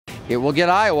it will get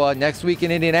Iowa next week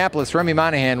in Indianapolis. Remy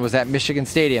Monahan was at Michigan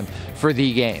Stadium for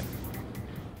the game.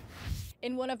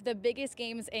 In one of the biggest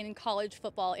games in college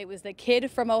football, it was the kid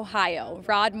from Ohio,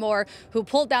 Rod Moore, who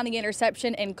pulled down the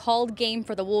interception and called game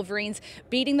for the Wolverines,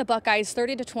 beating the Buckeyes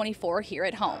 30-24 here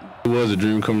at home. It was a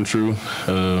dream coming true,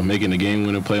 making the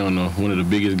game-winning play on one of the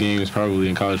biggest games probably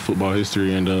in college football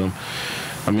history. And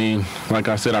I mean, like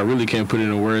I said, I really can't put it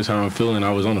into words how I'm feeling.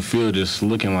 I was on the field just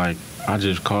looking like I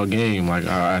just called game, like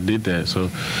I did that. So,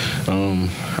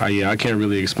 I can't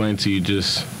really explain to you,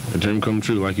 just a dream come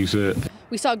true, like you said.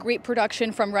 We saw great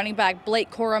production from running back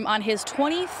Blake Corum on his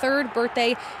 23rd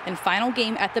birthday and final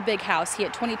game at the Big House. He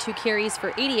had 22 carries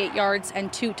for 88 yards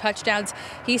and 2 touchdowns.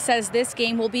 He says this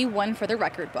game will be one for the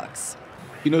record books.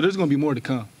 You know, there's going to be more to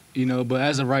come, you know, but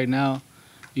as of right now,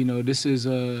 you know, this is,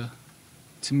 to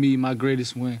me, my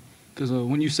greatest win. Because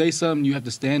when you say something, you have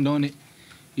to stand on it,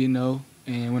 you know,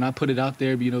 and when I put it out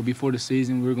there, you know, before the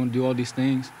season, we were going to do all these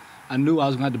things, I knew I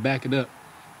was going to have to back it up,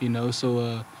 you know,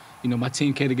 so, you know, my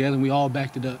team came together and we all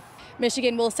backed it up.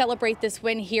 Michigan will celebrate this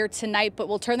win here tonight, but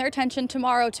will turn their attention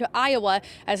tomorrow to Iowa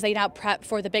as they now prep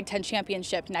for the Big Ten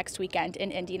Championship next weekend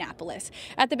in Indianapolis.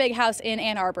 At the Big House in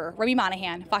Ann Arbor, Remy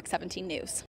Monahan, Fox 17 News.